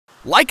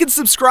Like and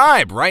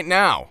subscribe right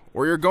now,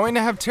 or you're going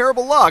to have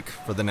terrible luck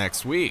for the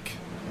next week.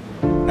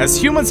 As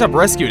humans have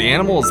rescued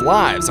animals'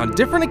 lives on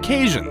different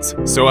occasions,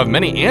 so have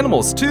many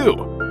animals too.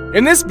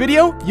 In this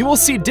video, you will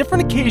see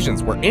different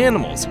occasions where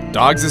animals,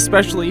 dogs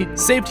especially,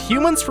 saved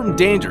humans from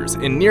dangers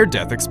in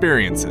near-death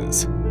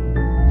experiences.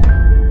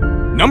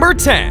 Number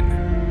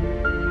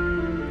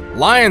 10.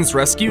 Lions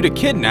rescued a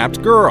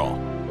kidnapped girl.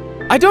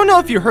 I don't know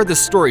if you heard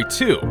this story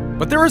too,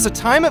 but there was a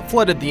time it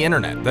flooded the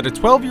internet that a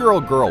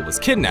 12-year-old girl was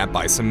kidnapped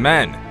by some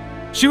men.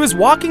 She was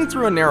walking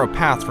through a narrow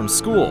path from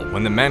school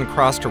when the men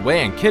crossed her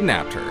way and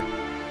kidnapped her.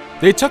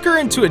 They took her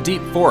into a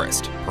deep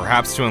forest,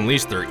 perhaps to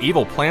unleash their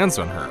evil plans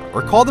on her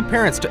or call the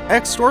parents to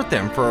extort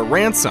them for a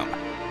ransom.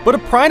 But a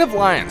pride of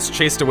lions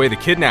chased away the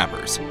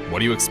kidnappers. What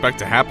do you expect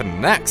to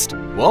happen next?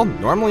 Well,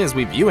 normally as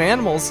we view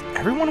animals,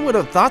 everyone would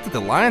have thought that the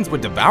lions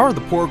would devour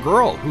the poor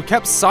girl who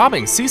kept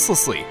sobbing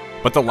ceaselessly.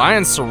 But the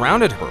lions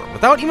surrounded her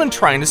without even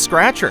trying to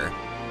scratch her.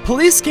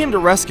 Police came to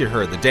rescue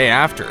her the day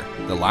after.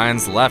 The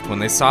lions left when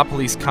they saw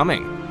police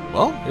coming.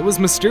 Well, it was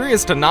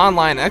mysterious to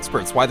non-lion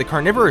experts why the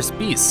carnivorous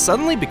beasts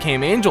suddenly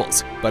became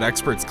angels, but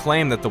experts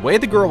claim that the way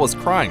the girl was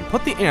crying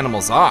put the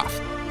animals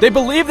off. They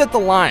believe that the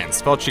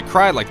lions felt she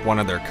cried like one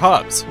of their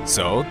cubs,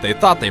 so they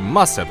thought they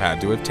must have had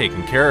to have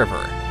taken care of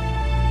her.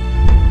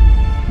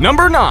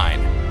 Number 9.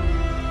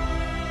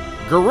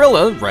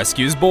 Gorilla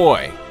rescues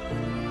boy.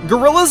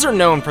 Gorillas are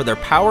known for their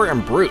power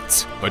and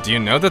brutes, but do you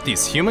know that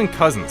these human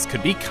cousins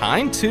could be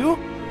kind too?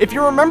 If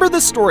you remember the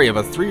story of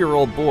a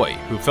 3-year-old boy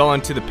who fell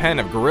into the pen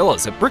of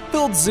gorillas at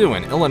Brickfield Zoo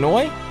in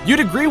Illinois, you'd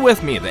agree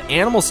with me that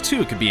animals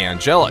too could be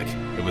angelic.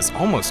 It was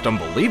almost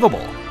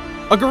unbelievable.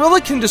 A gorilla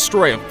can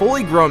destroy a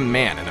fully grown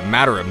man in a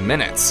matter of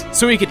minutes,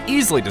 so he could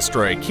easily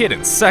destroy a kid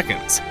in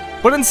seconds.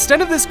 But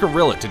instead of this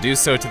gorilla to do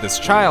so to this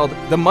child,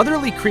 the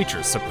motherly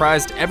creature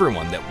surprised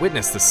everyone that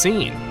witnessed the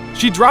scene.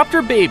 She dropped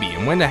her baby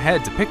and went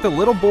ahead to pick the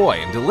little boy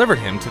and delivered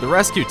him to the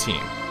rescue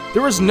team.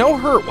 There was no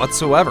hurt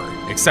whatsoever,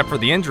 except for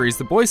the injuries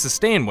the boy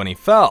sustained when he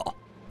fell.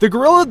 The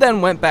gorilla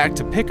then went back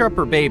to pick up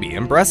her baby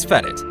and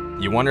breastfed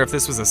it. You wonder if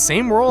this was the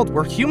same world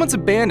where humans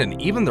abandon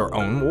even their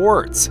own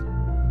wards.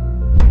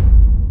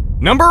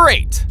 Number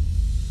 8.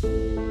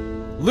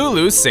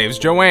 Lulu saves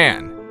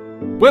Joanne.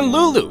 When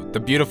Lulu, the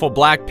beautiful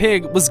black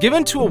pig, was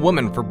given to a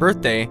woman for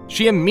birthday,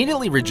 she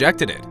immediately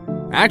rejected it.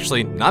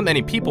 Actually, not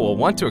many people will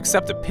want to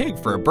accept a pig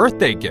for a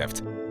birthday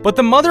gift, but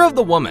the mother of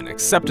the woman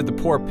accepted the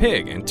poor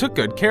pig and took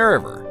good care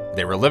of her.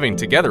 They were living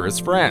together as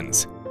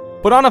friends.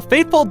 But on a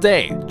fateful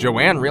day,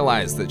 Joanne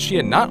realized that she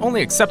had not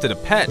only accepted a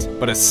pet,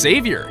 but a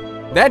savior.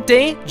 That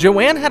day,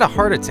 Joanne had a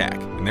heart attack,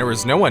 and there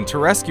was no one to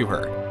rescue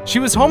her. She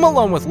was home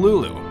alone with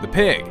Lulu, the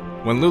pig.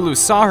 When Lulu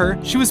saw her,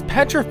 she was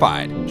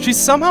petrified. She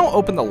somehow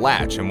opened the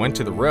latch and went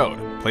to the road,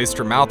 placed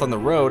her mouth on the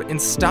road,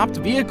 and stopped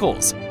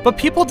vehicles. But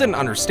people didn't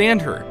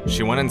understand her.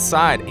 She went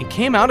inside and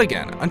came out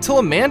again until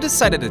a man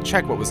decided to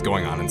check what was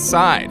going on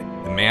inside.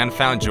 The man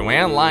found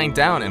Joanne lying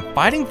down and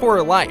fighting for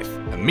her life.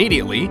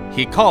 Immediately,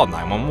 he called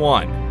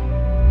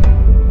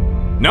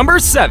 911. Number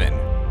 7.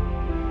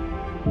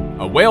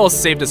 A whale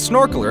saved a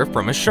snorkeler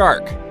from a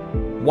shark.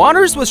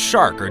 Waters with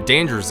shark are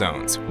danger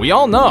zones, we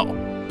all know.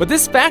 But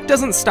this fact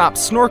doesn't stop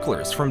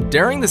snorkelers from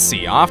daring the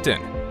sea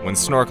often. When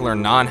snorkeler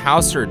Nan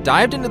Hauser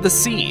dived into the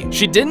sea,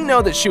 she didn't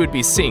know that she would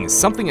be seeing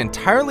something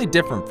entirely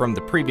different from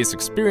the previous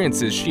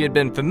experiences she had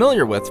been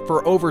familiar with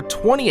for over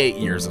 28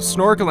 years of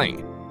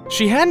snorkeling.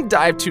 She hadn't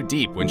dived too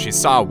deep when she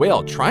saw a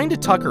whale trying to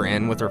tuck her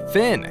in with her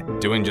fin,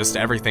 doing just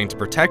everything to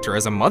protect her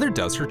as a mother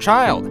does her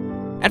child.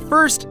 At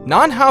first,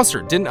 Nan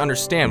Hauser didn't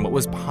understand what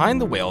was behind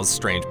the whale's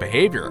strange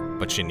behavior,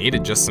 but she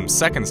needed just some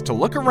seconds to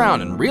look around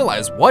and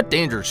realize what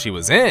danger she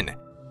was in.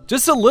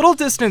 Just a little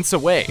distance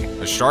away,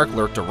 a shark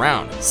lurked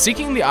around,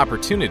 seeking the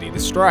opportunity to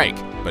strike,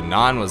 but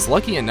Nan was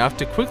lucky enough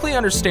to quickly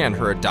understand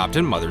her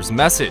adopted mother's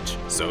message,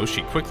 so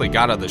she quickly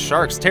got out of the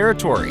shark's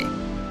territory.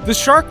 The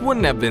shark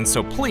wouldn't have been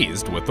so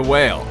pleased with the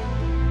whale.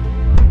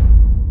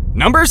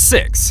 Number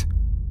 6.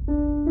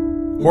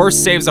 Horse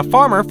saves a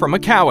farmer from a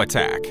cow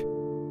attack.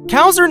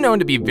 Cows are known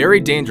to be very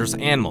dangerous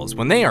animals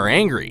when they are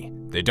angry.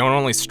 They don't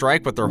only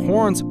strike with their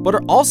horns,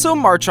 but also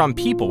march on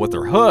people with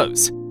their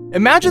hooves.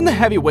 Imagine the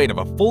heavy weight of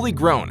a fully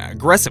grown,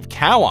 aggressive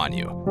cow on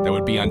you. That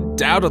would be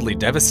undoubtedly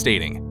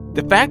devastating.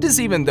 The fact is,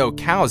 even though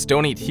cows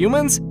don't eat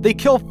humans, they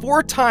kill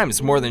 4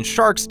 times more than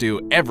sharks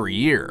do every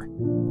year.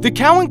 The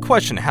cow in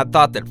question had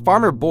thought that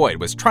Farmer Boyd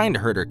was trying to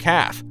hurt her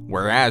calf,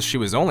 whereas she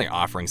was only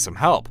offering some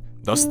help,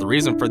 thus the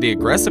reason for the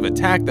aggressive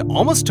attack that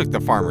almost took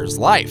the farmer's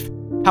life.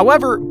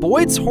 However,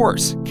 Boyd's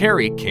horse,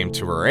 Carrie, came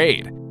to her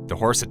aid. The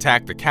horse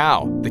attacked the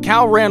cow. The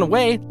cow ran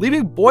away,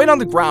 leaving Boyd on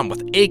the ground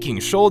with aching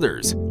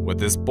shoulders. With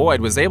this,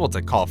 Boyd was able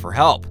to call for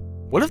help.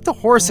 What if the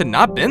horse had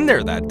not been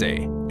there that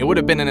day? It would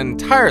have been an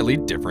entirely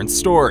different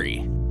story.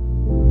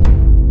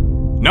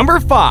 Number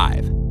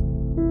 5.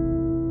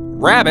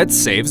 Rabbit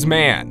saves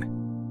man.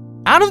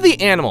 Out of the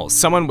animals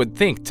someone would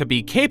think to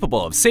be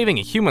capable of saving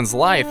a human's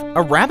life,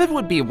 a rabbit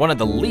would be one of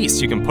the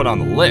least you can put on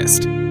the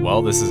list.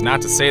 Well, this is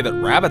not to say that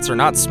rabbits are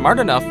not smart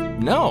enough,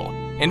 no.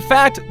 In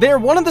fact, they are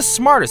one of the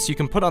smartest you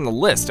can put on the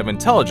list of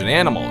intelligent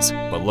animals,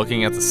 but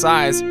looking at the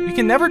size, you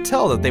can never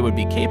tell that they would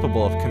be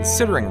capable of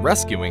considering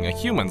rescuing a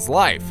human's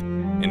life.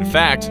 In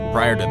fact,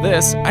 prior to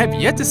this, I have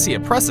yet to see a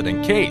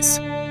precedent case.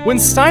 When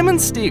Simon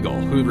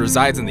Stiegel, who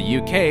resides in the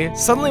UK,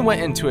 suddenly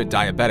went into a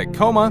diabetic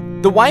coma,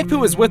 the wife who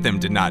was with him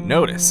did not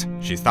notice.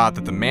 She thought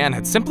that the man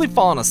had simply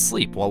fallen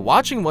asleep while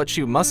watching what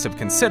she must have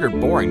considered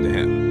boring to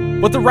him.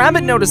 But the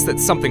rabbit noticed that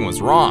something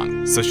was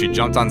wrong, so she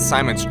jumped on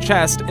Simon's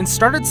chest and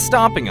started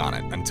stomping on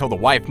it until the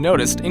wife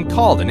noticed and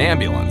called an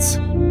ambulance.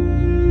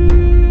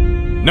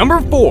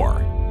 Number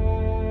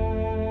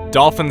 4.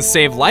 Dolphins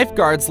save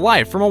lifeguard's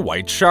life from a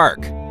white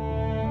shark.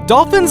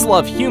 Dolphins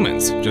love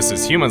humans, just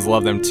as humans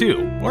love them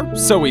too, or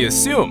so we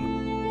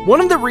assume.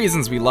 One of the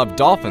reasons we love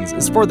dolphins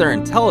is for their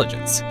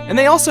intelligence, and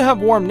they also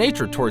have warm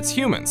nature towards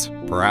humans.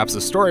 Perhaps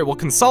the story will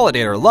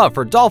consolidate our love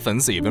for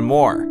dolphins even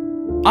more.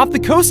 Off the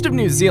coast of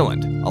New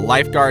Zealand, a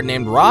lifeguard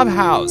named Rob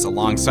Howes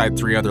alongside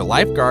 3 other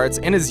lifeguards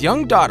and his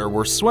young daughter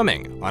were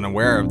swimming,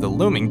 unaware of the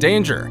looming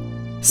danger.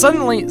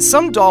 Suddenly,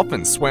 some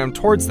dolphins swam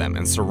towards them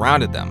and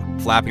surrounded them,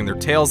 flapping their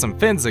tails and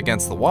fins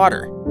against the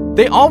water.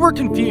 They all were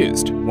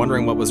confused,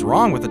 wondering what was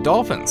wrong with the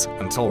dolphins,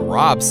 until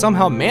Rob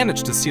somehow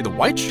managed to see the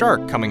white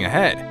shark coming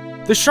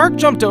ahead. The shark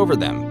jumped over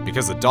them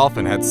because the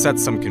dolphin had set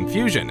some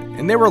confusion,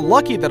 and they were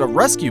lucky that a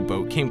rescue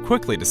boat came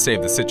quickly to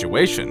save the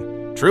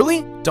situation.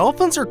 Truly,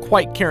 dolphins are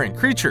quite caring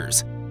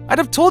creatures. I'd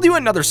have told you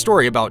another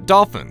story about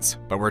dolphins,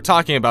 but we're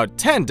talking about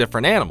 10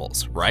 different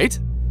animals, right?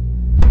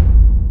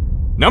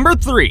 Number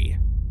 3.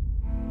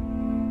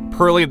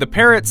 Pearly the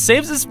parrot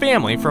saves his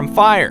family from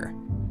fire.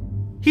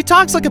 He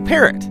talks like a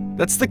parrot.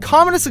 That's the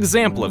commonest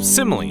example of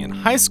simile in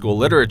high school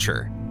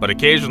literature. But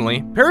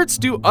occasionally, parrots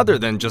do other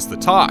than just the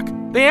talk.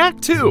 They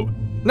act too.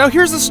 Now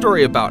here's a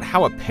story about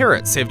how a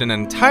parrot saved an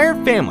entire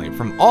family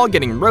from all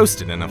getting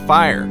roasted in a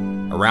fire.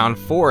 Around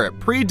 4 at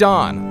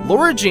pre-dawn,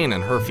 Laura Jean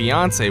and her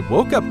fiancé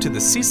woke up to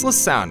the ceaseless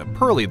sound of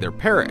Pearly their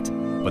parrot.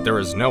 But there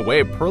was no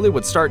way Pearly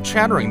would start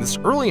chattering this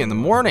early in the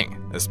morning,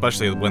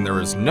 especially when there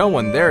was no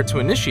one there to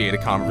initiate a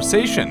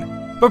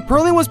conversation. But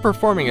Pearly was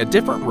performing a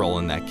different role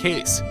in that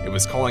case. It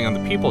was calling on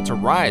the people to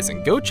rise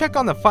and go check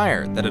on the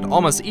fire that had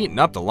almost eaten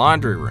up the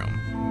laundry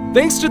room.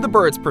 Thanks to the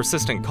bird's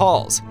persistent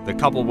calls, the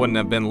couple wouldn't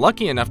have been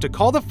lucky enough to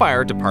call the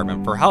fire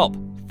department for help.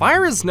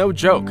 Fire is no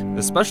joke,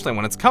 especially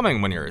when it's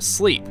coming when you're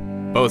asleep.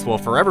 Both will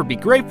forever be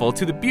grateful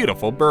to the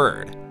beautiful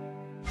bird.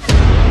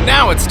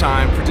 Now it's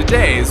time for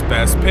today's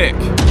best pick.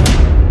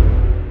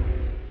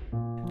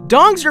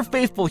 Dogs are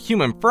faithful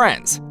human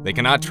friends. They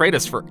cannot trade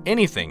us for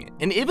anything,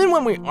 and even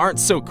when we aren't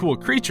so cool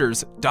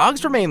creatures,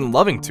 dogs remain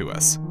loving to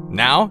us.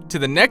 Now, to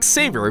the next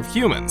savior of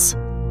humans.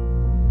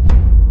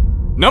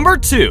 Number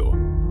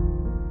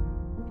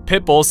 2.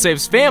 Pit bull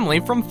saves family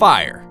from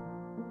fire.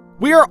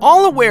 We are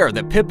all aware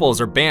that pit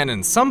bulls are banned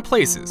in some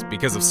places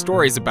because of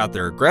stories about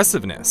their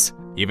aggressiveness.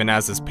 Even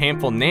as this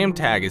painful name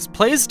tag is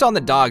placed on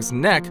the dog's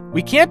neck,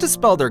 we can't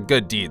dispel their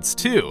good deeds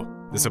too.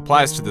 This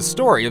applies to the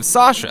story of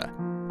Sasha.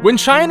 When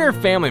Chai and her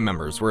family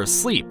members were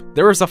asleep,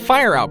 there was a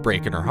fire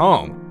outbreak in her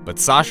home. But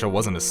Sasha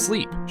wasn't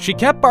asleep. She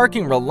kept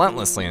barking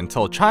relentlessly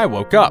until Chai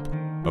woke up.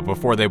 But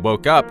before they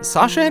woke up,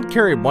 Sasha had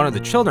carried one of the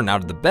children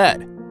out of the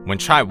bed. When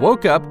Chai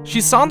woke up, she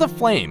saw the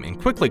flame and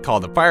quickly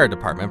called the fire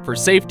department for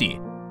safety.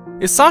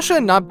 If Sasha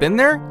had not been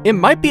there, it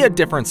might be a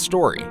different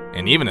story,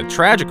 and even a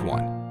tragic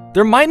one.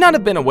 There might not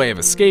have been a way of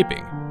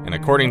escaping, and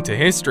according to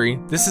history,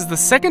 this is the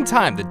second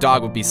time the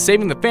dog would be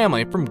saving the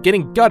family from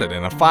getting gutted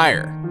in a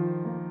fire.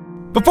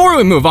 Before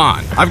we move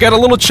on, I've got a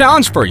little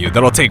challenge for you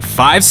that'll take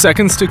 5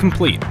 seconds to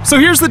complete. So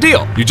here's the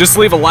deal. You just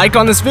leave a like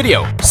on this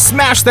video,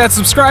 smash that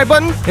subscribe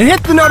button, and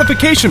hit the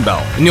notification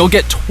bell, and you'll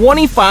get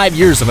 25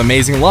 years of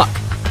amazing luck.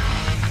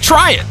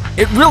 Try it,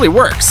 it really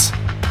works.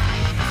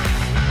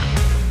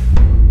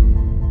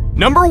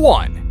 Number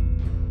 1.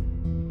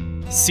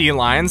 Sea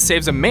lion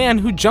saves a man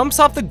who jumps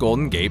off the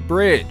Golden Gate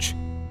Bridge.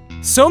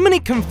 So many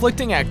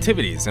conflicting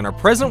activities in our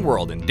present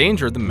world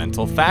endanger the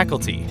mental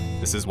faculty.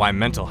 This is why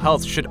mental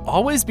health should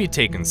always be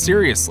taken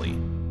seriously.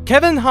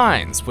 Kevin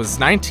Hines was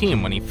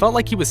 19 when he felt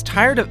like he was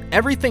tired of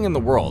everything in the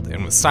world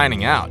and was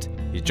signing out.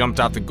 He jumped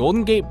off the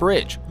Golden Gate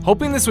Bridge,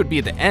 hoping this would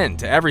be the end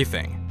to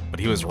everything. But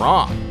he was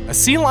wrong. A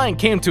sea lion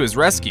came to his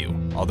rescue.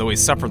 Although he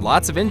suffered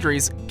lots of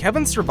injuries,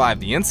 Kevin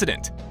survived the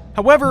incident.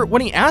 However,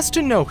 when he asked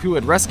to know who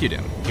had rescued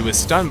him, he was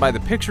stunned by the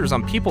pictures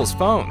on people's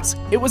phones.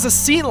 It was a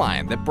sea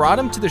lion that brought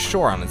him to the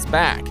shore on its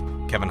back.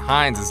 Kevin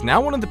Hines is now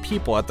one of the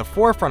people at the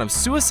forefront of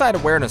suicide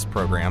awareness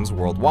programs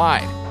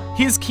worldwide.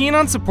 He is keen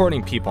on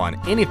supporting people on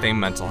anything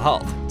mental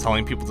health,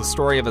 telling people the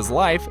story of his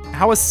life,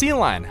 how a sea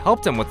lion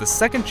helped him with a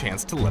second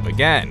chance to live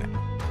again.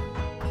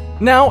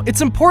 Now,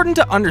 it's important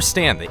to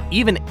understand that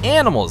even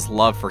animals'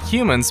 love for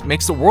humans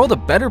makes the world a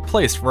better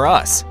place for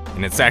us,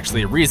 and it's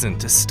actually a reason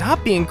to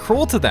stop being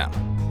cruel to them.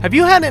 Have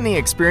you had any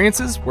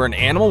experiences where an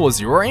animal was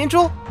your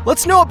angel?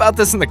 Let's know about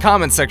this in the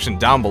comment section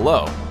down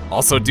below.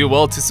 Also, do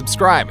well to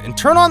subscribe and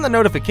turn on the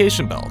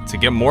notification bell to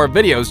get more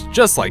videos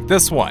just like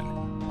this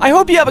one. I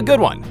hope you have a good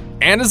one,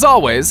 and as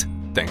always,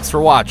 thanks for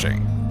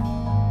watching.